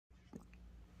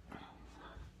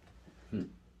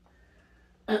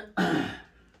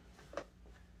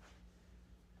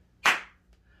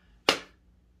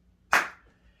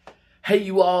Hey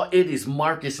you all, it is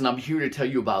Marcus and I'm here to tell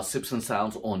you about Sips and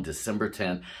Sounds on December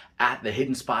 10th at the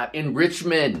Hidden Spot in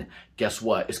Richmond. Guess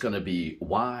what? It's going to be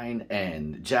wine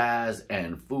and jazz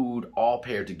and food all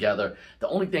paired together. The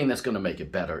only thing that's going to make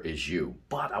it better is you.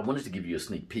 But I wanted to give you a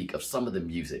sneak peek of some of the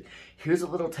music. Here's a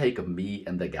little take of me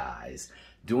and the guys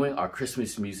doing our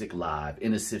Christmas music live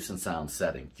in a Sips and Sounds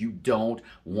setting. You don't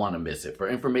want to miss it. For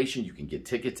information, you can get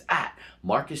tickets at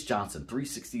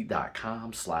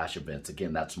marcusjohnson360.com/events.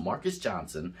 Again, that's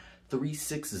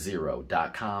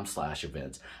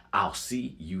marcusjohnson360.com/events. I'll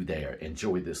see you there.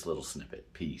 Enjoy this little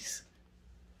snippet. Peace.